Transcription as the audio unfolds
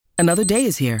Another day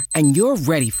is here, and you're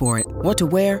ready for it. What to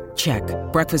wear? Check.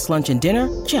 Breakfast, lunch, and dinner?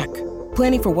 Check.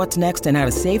 Planning for what's next and how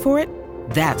to save for it?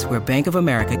 That's where Bank of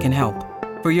America can help.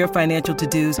 For your financial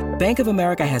to-dos, Bank of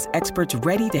America has experts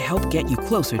ready to help get you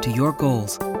closer to your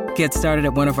goals. Get started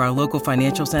at one of our local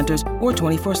financial centers or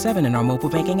 24/7 in our mobile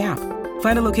banking app.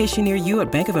 Find a location near you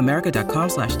at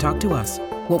bankofamerica.com/talktous.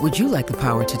 What would you like the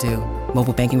power to do?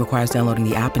 Mobile banking requires downloading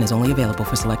the app and is only available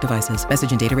for select devices.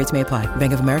 Message and data rates may apply.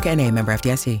 Bank of America N.A., member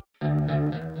FDIC.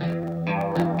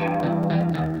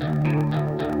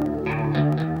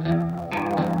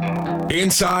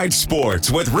 Inside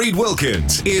Sports with Reed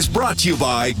Wilkins is brought to you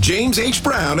by James H.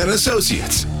 Brown and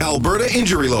Associates, Alberta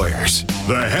Injury Lawyers,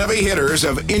 the heavy hitters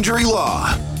of injury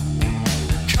law.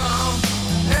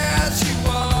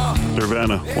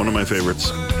 Nirvana, one of my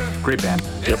favorites. Great band.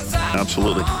 Yep,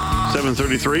 absolutely.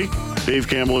 7:33, Dave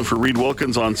Campbell in for Reed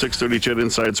Wilkins on 6:30 CHED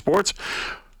Inside Sports.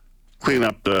 Clean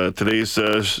up today's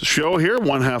show here,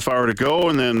 1/2 hour to go,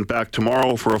 and then back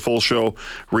tomorrow for a full show.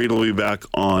 Reed will be back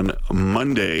on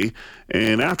Monday.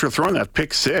 And after throwing that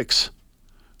pick six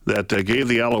that gave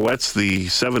the Alouettes the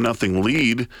 7-0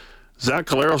 lead, Zach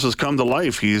Collaros has come to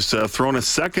life. He's thrown a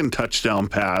second touchdown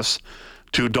pass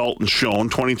to Dalton Schoen,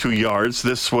 22 yards.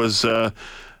 This was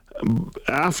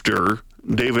after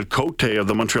David Cote of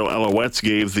the Montreal Alouettes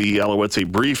gave the Alouettes a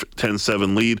brief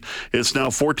 10-7 lead. It's now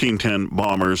 14-10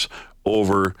 Bombers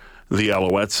over the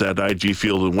Alouettes at IG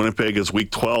Field in Winnipeg as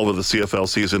Week 12 of the CFL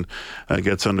season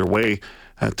gets underway.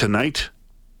 Tonight,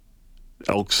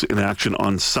 Elks in action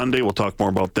on Sunday. We'll talk more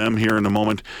about them here in a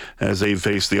moment as they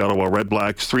face the Ottawa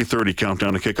Redblacks. 3:30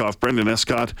 countdown to kickoff. Brendan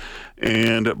Escott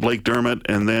and Blake Dermott,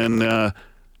 and then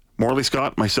Morley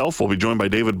Scott, myself, will be joined by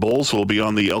David Bowles, who will be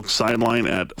on the Elks sideline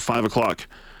at 5 o'clock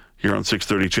here on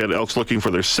 6:30 CHED. Elks looking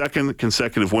for their second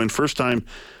consecutive win. First time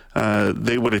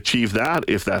they would achieve that,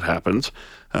 if that happens,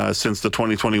 since the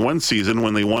 2021 season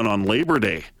when they won on Labor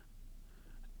Day.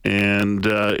 And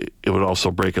it would also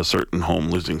break a certain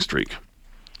home losing streak,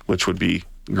 which would be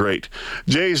great.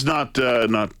 Jay's not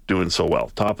doing so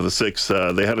well. Top of the sixth,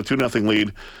 they had a 2-0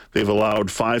 lead. They've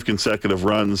allowed 5 consecutive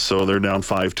runs, so they're down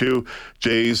 5-2.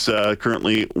 Jay's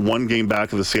currently 1 game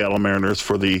back of the Seattle Mariners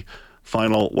for the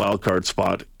final wildcard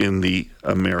spot in the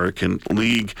American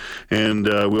League. And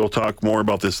we'll talk more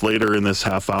about this later in this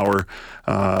half hour.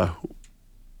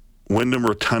 Wyndham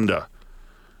Rotunda,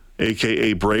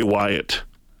 a.k.a. Bray Wyatt,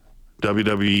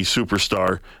 WWE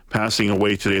superstar, passing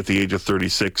away today at the age of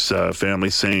 36. Family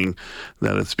saying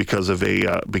that it's because of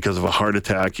a heart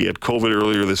attack. He had COVID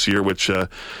earlier this year, which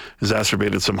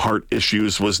exacerbated some heart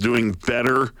issues. Was doing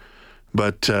better,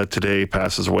 but today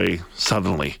passes away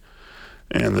suddenly.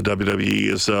 And the WWE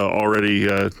is already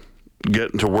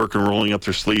getting to work and rolling up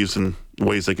their sleeves in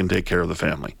ways they can take care of the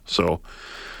family. So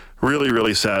really,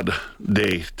 really sad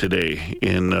day today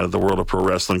in the world of pro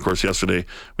wrestling. Of course, yesterday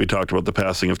we talked about the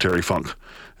passing of Terry Funk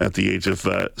at the age of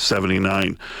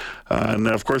 79. And,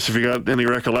 of course, if you got any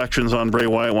recollections on Bray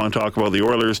Wyatt, want to talk about the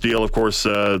Oilers deal, of course,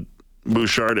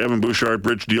 Bouchard, Evan Bouchard,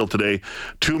 bridge deal today,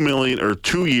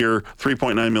 $2-year,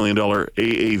 $3.9 million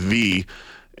AAV,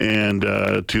 and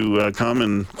to come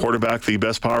and quarterback the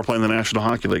best power play in the National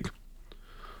Hockey League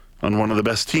on one of the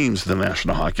best teams in the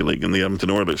National Hockey League in the Edmonton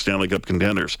Oilers, Stanley Cup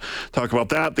contenders. Talk about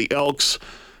that, the Elks,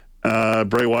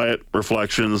 Bray Wyatt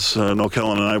reflections. Noel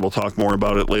Kellen and I will talk more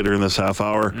about it later in this half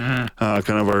hour.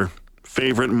 Kind of our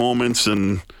favorite moments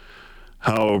and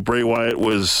how Bray Wyatt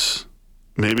was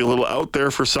maybe a little out there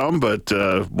for some, but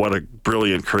what a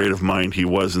brilliant creative mind he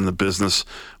was in the business.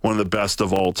 One of the best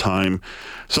of all time.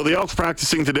 So the Elks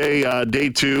practicing today, day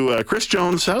 2. Chris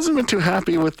Jones hasn't been too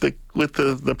happy with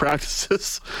the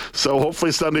practices. So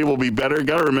hopefully Sunday will be better.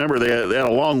 Got to remember they had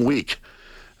a long week.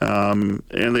 And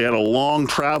they had a long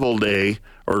travel day,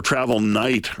 or travel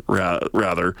night,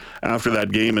 rather, after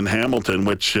that game in Hamilton,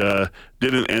 which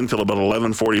didn't end until about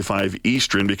 11:45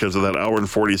 Eastern because of that hour and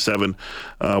 47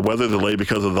 weather delay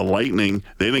because of the lightning.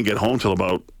 They didn't get home till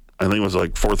about, I think it was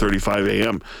like 4:35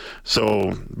 a.m.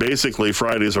 So basically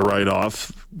Friday's a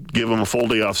write-off, give them a full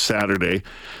day off Saturday,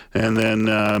 and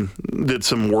then did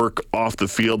some work off the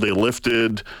field. They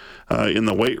lifted in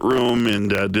the weight room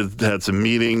and had some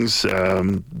meetings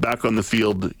back on the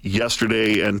field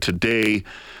yesterday and today.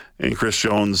 And Chris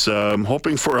Jones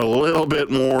hoping for a little bit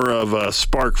more of a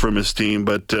spark from his team,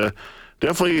 but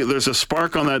definitely there's a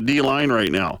spark on that D-line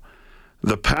right now.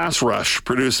 The pass rush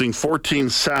producing 14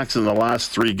 sacks in the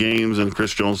last 3 games, and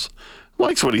Chris Jones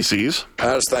likes what he sees.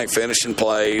 I just think finishing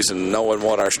plays and knowing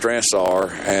what our strengths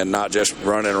are and not just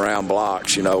running around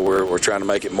blocks. You know, we're trying to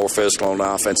make it more physical on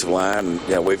the offensive line.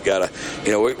 And, we've got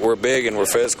to, we're big and we're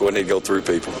physical. We need to go through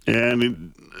people.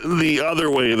 And the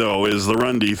other way, though, is the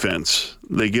run defense.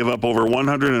 They give up over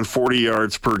 140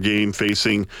 yards per game,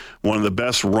 facing one of the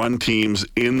best run teams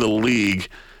in the league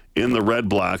in the Red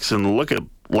Blacks. And look at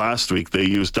last week. They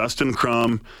used Dustin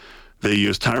Crum. They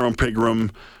used Tyrone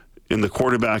Pigram in the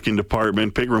quarterbacking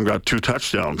department. Pigram got 2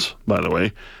 touchdowns, by the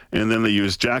way. And then they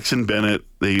used Jackson Bennett.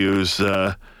 They use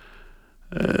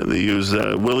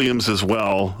Williams as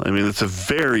well. I mean, it's a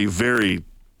very, very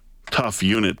tough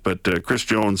unit, but Chris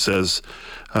Jones says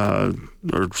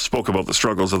or spoke about the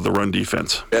struggles of the run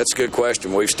defense. That's a good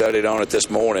question. We've studied on it this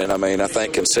morning. I mean, I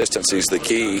think consistency is the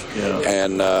key,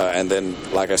 and then,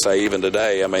 like I say, even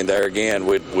today, I mean, there again,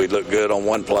 we'd look good on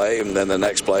one play, and then the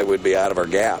next play we'd be out of our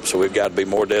gap. So we've got to be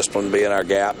more disciplined, be in our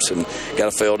gaps, and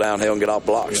got to fill downhill and get off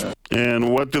blocks. Yeah.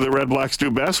 And what do the Red Blacks do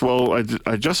best? Well,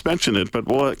 I just mentioned it, but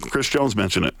we'll let Chris Jones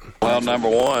mention it. Well, number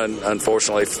one,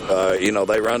 unfortunately,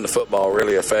 they run the football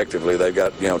really effectively. They've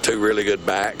got 2 really good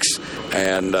backs,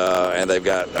 and they've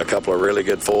got a couple of really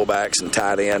good fullbacks and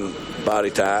tight end body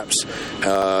types.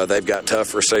 They've got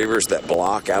tough receivers that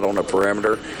block out on the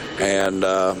perimeter, and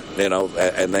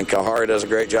then Kahari does a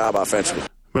great job offensively.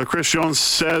 But Chris Jones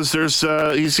says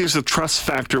he sees the trust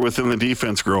factor within the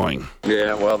defense growing.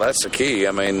 Yeah, well, that's the key.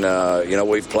 I mean,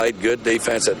 we've played good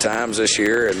defense at times this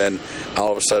year, and then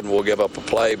all of a sudden we'll give up a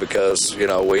play because,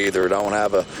 we either don't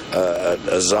have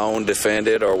a zone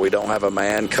defended, or we don't have a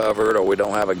man covered, or we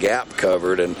don't have a gap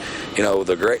covered. And,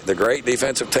 the great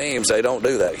defensive teams, they don't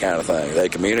do that kind of thing. They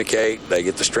communicate, they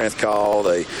get the strength call,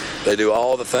 they do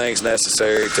all the things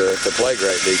necessary to play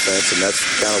great defense, and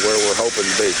that's kind of where we're hoping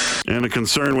to be. And a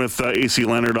concern with A.C.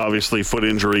 Leonard, obviously, foot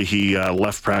injury. He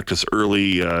left practice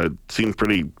early, seemed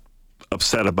pretty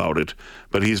upset about it,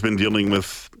 but he's been dealing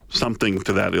with something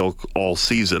to that ilk all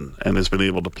season and has been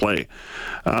able to play.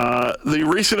 The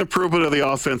recent improvement of the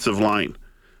offensive line.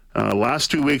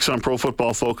 Last 2 weeks on Pro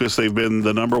Football Focus, they've been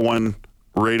the number 1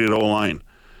 rated O-line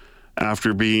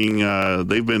after being,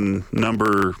 they've been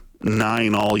number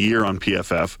 9 all year on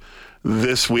PFF.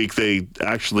 This week, they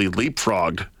actually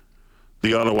leapfrogged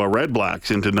the Ottawa Red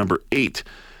Blacks into number 8.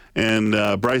 And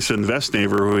Bryson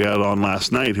Vestnaver, who we had on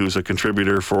last night, who's a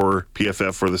contributor for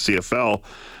PFF for the CFL,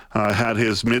 had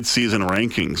his midseason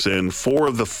rankings. And 4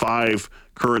 of the 5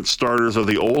 current starters of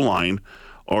the O-line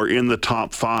are in the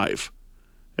top 5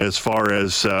 as far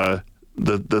as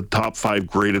the top 5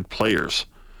 graded players.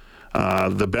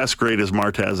 The best grade is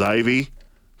Martez Ivey,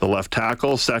 the left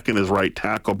tackle. Second is right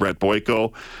tackle Brett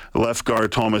Boyko. Left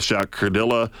guard Thomas Jacques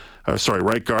Cardilla.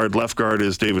 Right guard. Left guard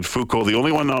is David Foucault. The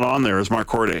only one not on there is Mark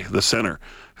Corday, the center,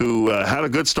 who had a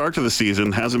good start to the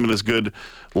season, hasn't been as good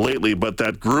lately, but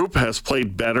that group has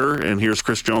played better, and here's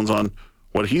Chris Jones on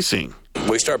what he's seeing.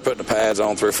 We started putting the pads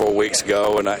on 3 or 4 weeks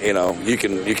ago, and you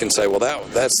can say, well,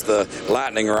 that's the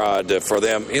lightning rod for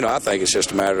them. I think it's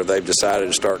just a matter of they've decided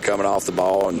to start coming off the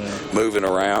ball and moving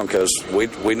around, because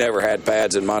we never had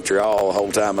pads in Montreal the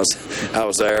whole time I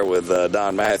was there with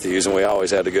Don Matthews, and we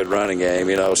always had a good running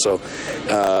game. So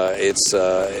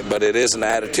but it is an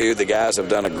attitude. The guys have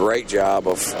done a great job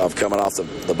of coming off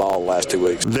the ball the last 2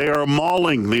 weeks. They are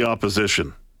mauling the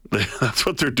opposition. That's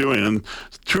what they're doing. And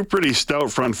 2 pretty stout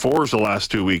front 4s the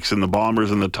last 2 weeks in the Bombers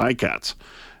and the Ticats.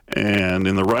 And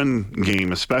in the run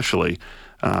game especially,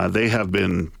 they have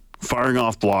been firing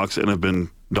off blocks and have been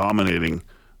dominating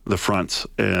the fronts.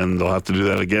 And they'll have to do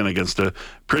that again against a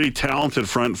pretty talented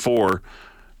front 4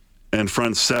 and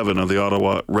front 7 of the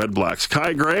Ottawa Red Blacks.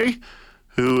 Kai Gray,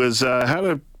 who has had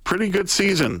a pretty good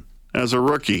season as a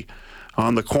rookie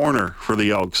on the corner for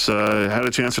the Elks. Had a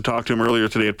chance to talk to him earlier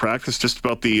today at practice just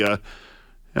about the,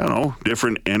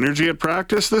 different energy at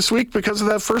practice this week because of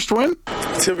that first win.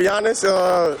 To be honest,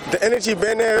 the energy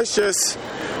been there. It's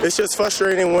just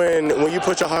frustrating when you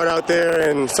put your heart out there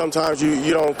and sometimes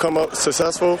you don't come up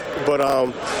successful. But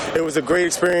it was a great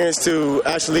experience to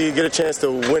actually get a chance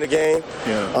to win a game.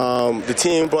 Yeah. The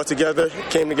team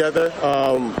came together.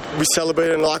 We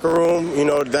celebrated in the locker room.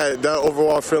 That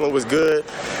overall feeling was good.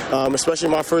 Especially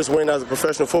my first win as a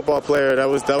professional football player. That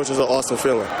was just an awesome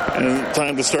feeling. And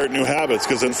time to start new habits,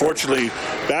 because unfortunately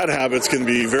bad habits can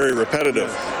be very repetitive.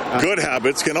 Good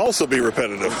habits can also be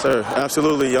repetitive. Sir,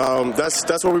 absolutely.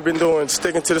 That's what we've been doing,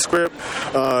 sticking to the script,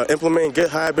 implementing good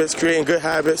habits, creating good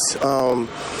habits.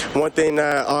 One thing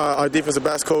that our defensive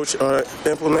backs coach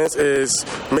implements is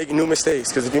making new mistakes,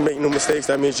 because if you make new mistakes,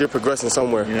 that means you're progressing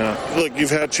somewhere. Yeah. Look,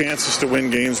 you've had chances to win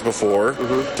games before,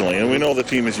 and we know the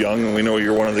team is young, and we know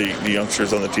you're one of the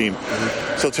youngsters on the team.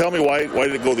 So tell me, why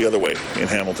did it go the other way in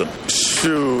Hamilton?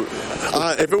 Shoot.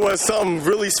 If it was something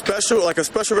really special, like a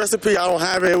special recipe, I don't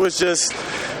have it. It was just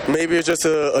maybe it's just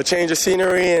a change of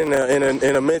scenery and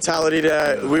a mentality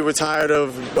that we were tired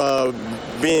of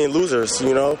being losers.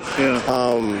 Yeah.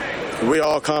 we're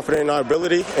all confident in our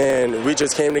ability, and we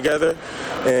just came together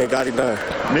and got it done.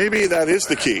 Maybe that is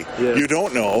the key. Yeah. You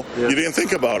don't know, you didn't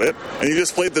think about it, and you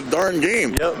just played the darn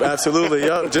game. Yep, absolutely.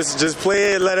 Yep, just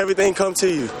play it, let everything come to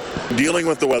you. Dealing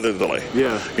with the weather delay.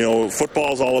 Yeah. You know,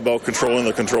 football is all about controlling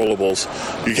the controllables.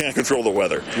 You can't control the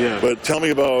weather. Yeah. But tell me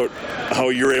about how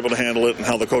you're able to handle it and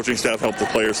how the coaching staff helped the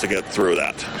players to get through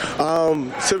that.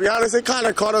 To be honest, it kind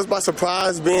of caught us by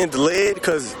surprise being delayed,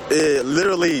 because it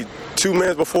literally 2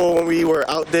 minutes before when we were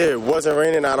out there, it wasn't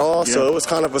raining at all, so it was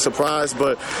kind of a surprise.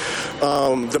 But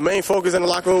the main focus in the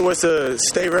locker room was to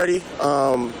stay ready.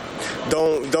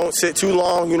 Don't sit too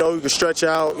long. You know, you can stretch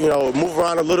out, you know, move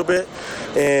around a little bit,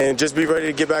 and just be ready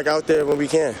to get back out there when we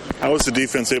can. How was the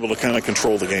defense able to kind of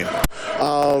control the game?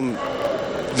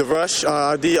 The rush,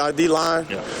 our D line,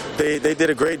 they did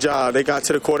a great job. They got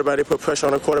to the quarterback, they put pressure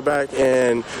on the quarterback,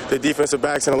 and the defensive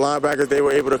backs and the linebackers, they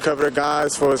were able to cover the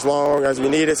guys for as long as we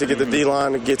needed to get the D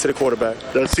line to get to the quarterback.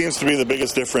 That seems to be the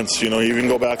biggest difference. You know, you can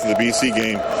go back to the BC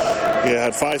game. You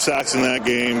had 5 sacks in that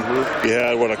game. You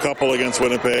had, a couple against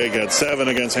Winnipeg. You had 7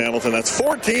 against Hamilton. That's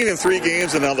 14 in 3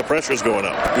 games, and now the pressure's going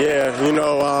up. Yeah, you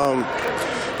know,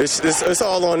 it's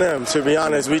all on them, to be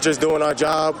honest. We just doing our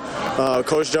job.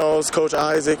 Coach Jones, Coach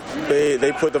Isaac,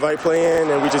 they put the right play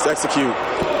in, and we just execute.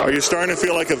 Are you starting to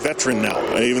feel like a veteran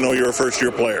now, even though you're a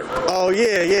first-year player? Oh,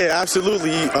 yeah,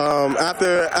 absolutely.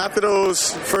 After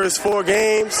those first 4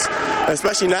 games,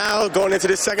 especially now, going into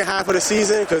the second half of the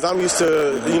season, because I'm used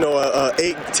to, you know, a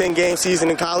 8-10 game season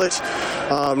in college.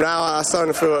 Now I'm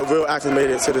starting to feel real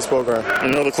acclimated to this program. I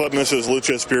know the club misses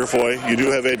Lucius Purefoy. You do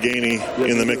have Ed Gainey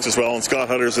in the mix as well, and Scott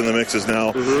Hutter's in the mix as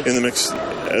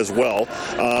as well.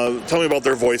 Tell me about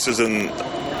their voices, and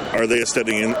are they a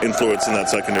steady influence in that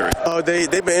secondary?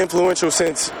 They've been influential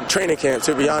since training camp,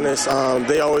 to be honest.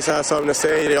 They always have something to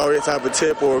say. They always have a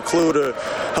tip or a clue to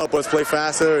help us play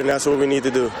faster, and that's what we need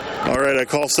to do. All right, I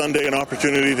call Sunday an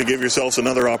opportunity to give yourselves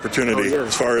another opportunity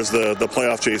as far as the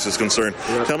playoff chase is concerned.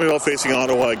 Tell me about facing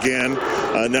Ottawa again.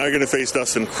 Now you're going to face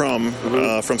Dustin Crum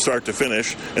from start to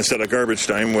finish instead of garbage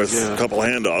time with a couple of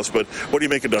handoffs. But what do you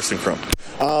make of Dustin Crum?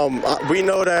 We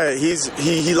know that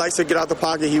he likes to get out the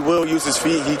pocket. He will use his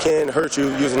feet. He can hurt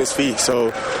you using his feet. So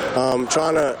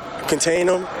trying to contain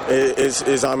him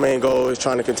is our main goal, is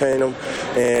trying to contain him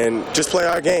and just play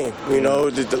our game. You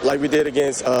know, like we did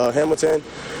against Hamilton.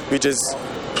 We just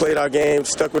played our game,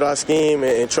 stuck with our scheme,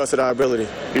 and trusted our ability.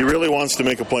 He really wants to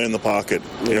make a play in the pocket,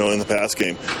 you know, in the pass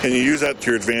game. And you use that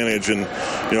to your advantage, and,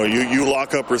 you know, you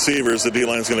lock up receivers, the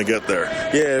D-line's going to get there.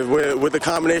 Yeah, with the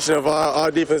combination of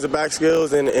our defensive back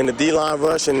skills and the D-line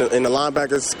rush and the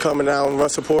linebackers coming down and run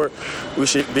support, we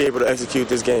should be able to execute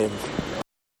this game.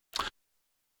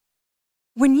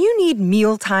 When you need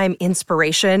mealtime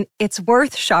inspiration, it's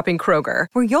worth shopping Kroger,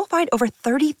 where you'll find over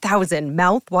 30,000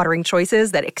 mouth-watering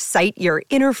choices that excite your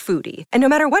inner foodie. And no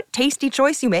matter what tasty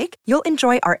choice you make, you'll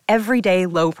enjoy our everyday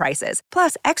low prices,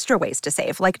 plus extra ways to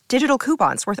save, like digital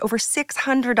coupons worth over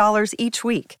 $600 each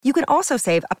week. You can also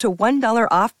save up to $1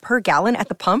 off per gallon at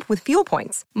the pump with fuel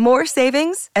points. More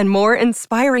savings and more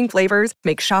inspiring flavors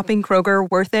make shopping Kroger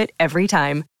worth it every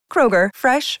time. Kroger,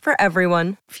 fresh for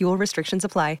everyone. Fuel restrictions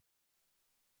apply.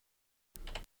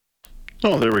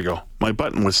 Oh, there we go. My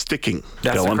button was sticking.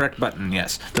 That's Dylan. the correct button,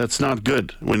 yes. That's not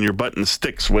good when your button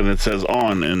sticks when it says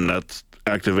on, and that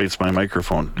activates my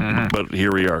microphone. But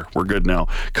here we are. We're good now.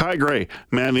 Kai Gray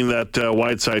manning that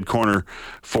wide side corner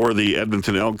for the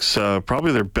Edmonton Elks.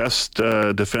 Probably their best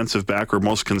defensive back, or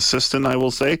most consistent, I will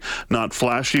say. Not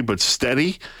flashy, but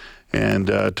steady.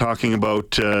 And talking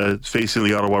about facing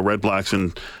the Ottawa Redblacks,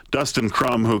 and Dustin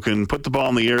Crum, who can put the ball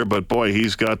in the air, but boy,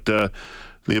 he's got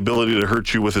the ability to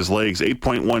hurt you with his legs.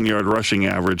 8.1 yard rushing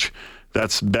average.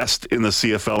 That's best in the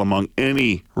CFL among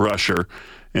any rusher.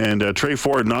 And Trey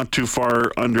Ford not too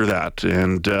far under that.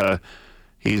 And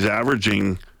he's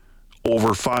averaging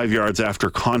over 5 yards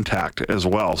after contact as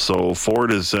well. So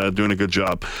Ford is doing a good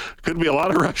job. Could be a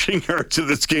lot of rushing yards in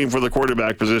this game for the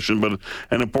quarterback position, but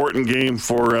an important game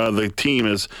for the team,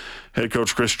 as head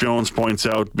coach Chris Jones points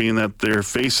out, being that they're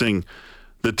facing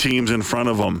the teams in front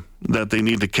of them that they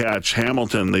need to catch.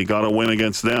 Hamilton, they got a win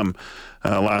against them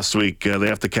last week. They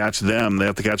have to catch them. They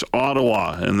have to catch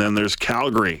Ottawa. And then there's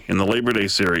Calgary in the Labor Day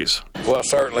series. Well,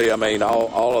 certainly, I mean,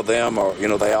 all of them are, you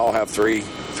know, they all have three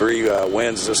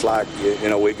wins, just like, you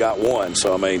know, we got one.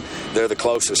 So, I mean, they're the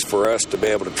closest for us to be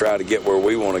able to try to get where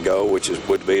we want to go, which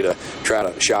would be to try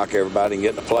to shock everybody and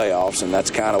get in the playoffs. And that's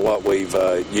kind of what we've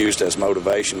used as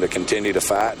motivation to continue to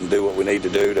fight and do what we need to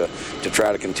do to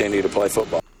try to continue to play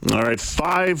football. All right,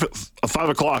 5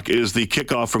 o'clock is the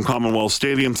kickoff from Commonwealth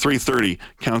Stadium. 3:30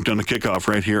 countdown to kickoff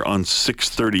right here on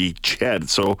 6:30 CHED.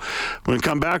 So when we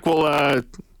come back, we'll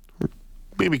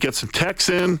maybe get some texts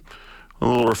in. A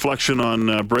little reflection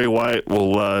on Bray Wyatt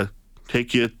will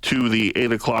take you to the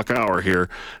 8 o'clock hour here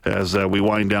as we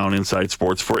wind down Inside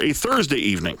Sports for a Thursday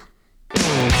evening.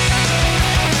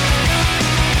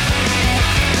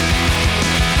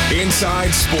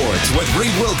 Inside Sports with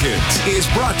Reed Wilkins is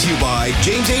brought to you by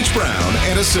James H. Brown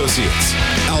and Associates,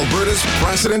 Alberta's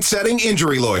precedent-setting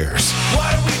injury lawyers.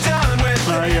 What are we done with?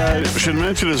 I should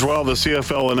mention as well, the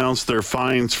CFL announced their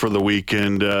fines for the week,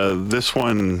 and this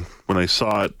one, when I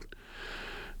saw it,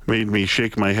 made me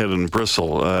shake my head and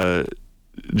bristle.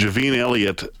 Javine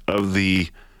Elliott of the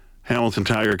Hamilton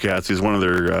Tiger Cats, he's one of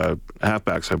their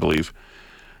halfbacks, I believe,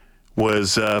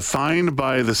 was fined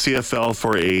by the CFL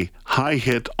for a high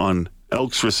hit on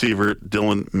Elks receiver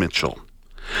Dylan Mitchell.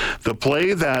 The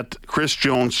play that Chris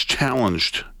Jones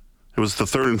challenged, it was the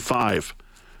 3rd and 5,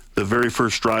 the very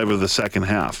first drive of the second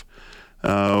half,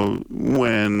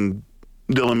 when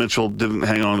Dylan Mitchell didn't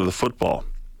hang on to the football.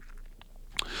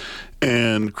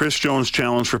 And Chris Jones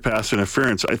challenged for pass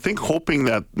interference, I think hoping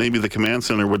that maybe the command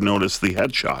center would notice the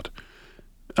headshot.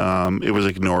 It was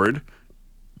ignored.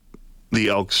 The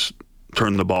Elks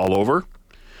turned the ball over.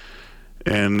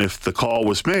 And if the call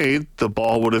was made, the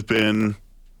ball would have been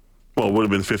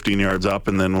 15 yards up,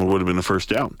 and then it would have been a first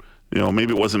down.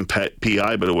 Maybe it wasn't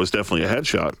PI, but it was definitely a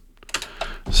headshot.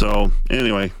 So,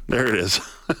 anyway, there it is.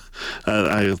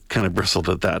 I kind of bristled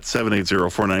at that.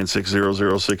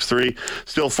 780-496-0063.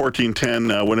 Still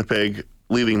 14-10, Winnipeg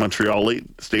leading Montreal late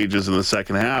stages in the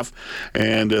second half.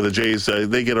 And the Jays,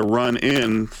 they get a run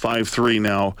in 5-3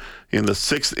 now in the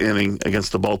 6th inning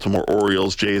against the Baltimore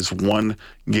Orioles. Jays 1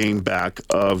 game back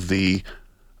of the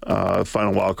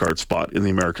final wildcard spot in the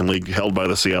American League, held by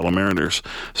the Seattle Mariners.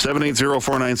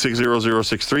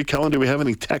 780-496-0063. Kellen, do we have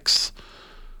any texts?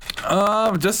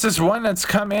 Just this one that's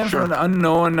come in from an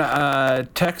unknown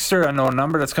texter, unknown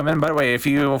number that's come in. By the way, if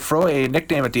you throw a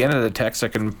nickname at the end of the text, I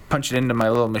can punch it into my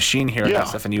little machine here and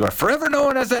stuff, and you are forever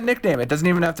known as that nickname. It doesn't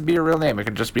even have to be a real name. It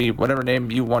can just be whatever name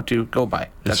you want to go by.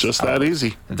 It's just that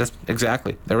easy. That's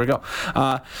exactly. There we go.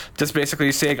 Just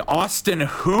basically saying, Austin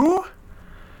who?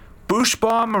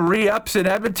 Bushbaum re-ups in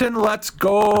Edmonton. Let's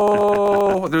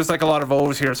go. There's like a lot of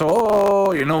O's here,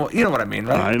 so you know what I mean,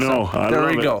 right? I know. So, there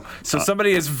we go. So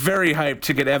somebody is very hyped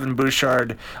to get Evan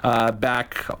Bouchard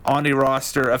back on the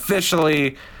roster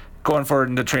officially, going forward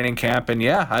into training camp. And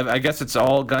I guess it's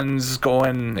all guns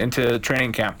going into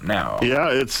training camp now. Yeah,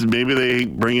 it's maybe they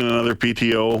bring in another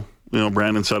PTO.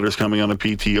 Brandon Sutter's coming on a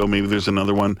PTO. Maybe there's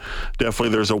another one.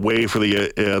 Definitely, there's a way for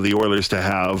the Oilers to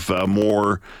have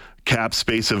more cap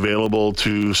space available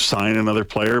to sign another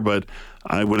player, but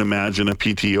I would imagine a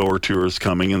PTO or two is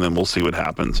coming, and then we'll see what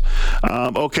happens.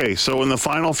 Okay, so in the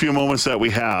final few moments that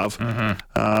we have,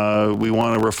 we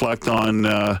want to reflect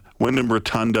on Wyndham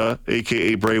Rotunda,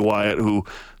 a.k.a. Bray Wyatt, who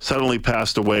suddenly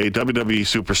passed away, WWE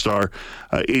superstar,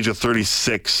 age of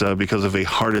 36, because of a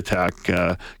heart attack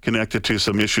connected to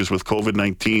some issues with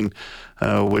COVID-19,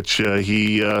 which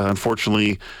he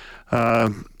unfortunately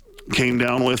came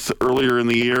down with earlier in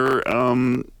the year.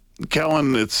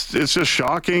 Kellen, it's just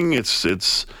shocking. I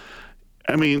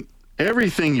mean,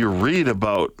 everything you read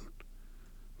about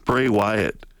Bray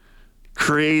Wyatt,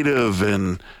 creative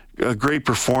and a great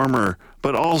performer,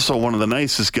 but also one of the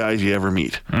nicest guys you ever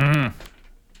meet.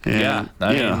 Mm-hmm.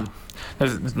 I mean,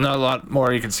 there's not a lot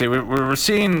more you can say. We're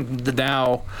seeing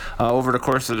now over the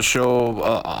course of the show,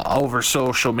 over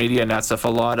social media and that stuff, a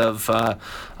lot of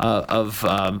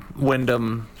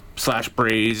Wyndham /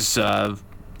 Bray's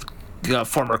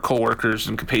former co-workers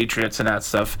and compatriots and that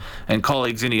stuff, and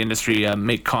colleagues in the industry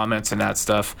make comments and that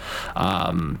stuff.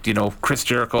 Chris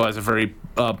Jericho has a very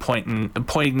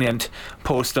poignant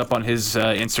post up on his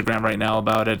Instagram right now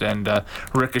about it, and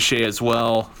Ricochet as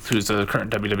well, who's a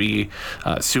current WWE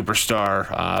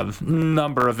superstar.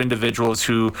 Number of individuals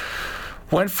who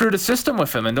went through the system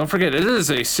with him, and don't forget, it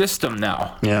is a system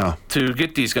now. Yeah. To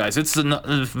get these guys, it's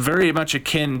very much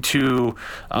akin to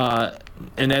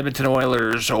an Edmonton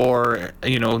Oilers, or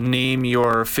name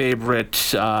your favorite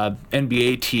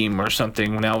NBA team or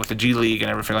something. Now with the G League and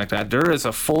everything like that, there is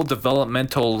a full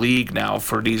developmental league now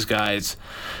for these guys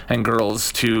and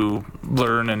girls to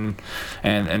learn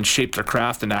and shape their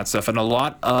craft and that stuff. And a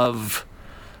lot of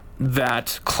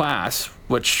that class,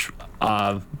 which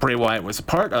Bray Wyatt was a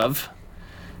part of,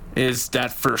 is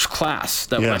that first class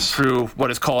that went through what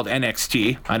is called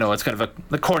NXT. I know it's kind of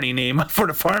the corny name for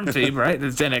the farm team, right?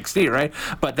 It's NXT, right?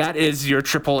 But that is your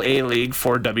AAA league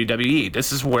for WWE.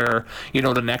 This is where,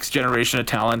 the next generation of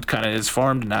talent kind of is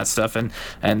formed and that stuff. And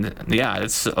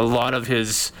it's a lot of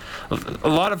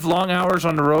long hours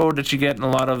on the road that you get, and a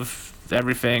lot of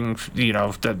everything,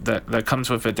 that comes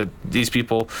with it, that these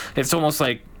people, it's almost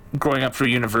like growing up through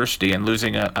university and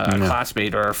losing a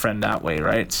classmate or a friend that way,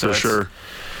 right? So For sure.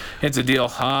 It's a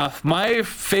deal. My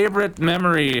favorite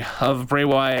memory of Bray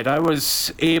Wyatt, I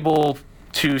was able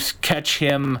to catch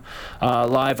him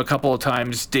live a couple of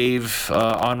times, Dave,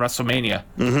 on WrestleMania.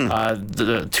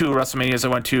 The two WrestleManias I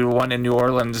went to, one in New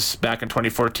Orleans back in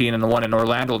 2014 and the one in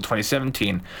Orlando in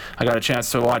 2017. I got a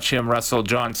chance to watch him wrestle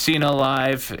John Cena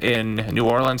live in New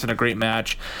Orleans in a great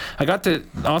match. I got to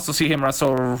also see him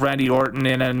wrestle Randy Orton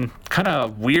in a kind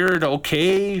of weird,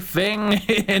 okay thing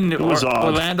in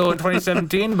Orlando in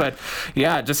 2017. But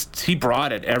yeah, just he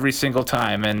brought it every single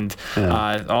time. And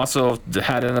also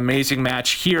had an amazing match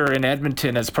here in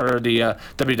Edmonton as part of the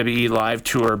WWE Live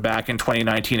Tour back in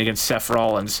 2019 against Seth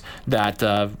Rollins. That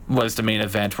was the main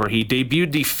event where he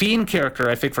debuted the Fiend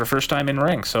character, I think, for the first time in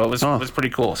ring. So it was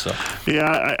pretty cool. So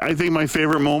yeah, I think my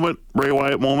favorite moment, Bray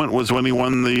Wyatt moment, was when he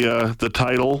won the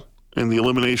title in the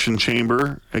Elimination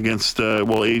Chamber against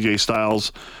AJ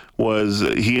Styles.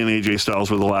 He and AJ Styles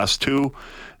were the last two.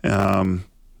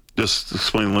 Just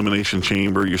explain Elimination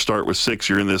Chamber. You start with 6.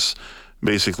 You're in this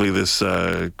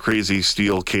crazy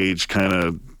steel cage kind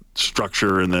of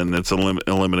structure, and then it's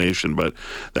elimination. But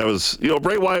that was,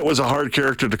 Bray Wyatt was a hard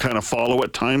character to kind of follow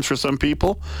at times for some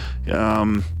people.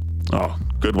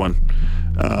 Good one.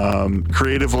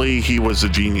 Creatively, he was a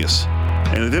genius,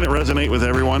 and it didn't resonate with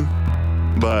everyone,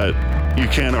 but you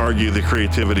can't argue the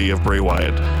creativity of Bray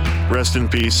Wyatt. Rest in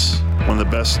peace. One of the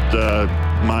best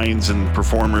minds and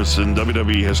performers in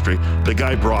WWE history. The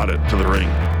guy brought it to the ring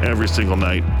every single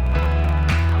night.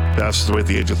 Passed away at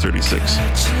the age of 36.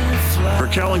 For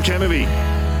Kellen Kennedy,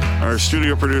 our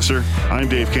studio producer, I'm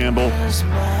Dave Campbell.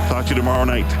 Talk to you tomorrow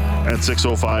night at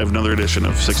 6:05, another edition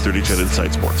of 6:30 CHED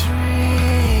Inside Sports.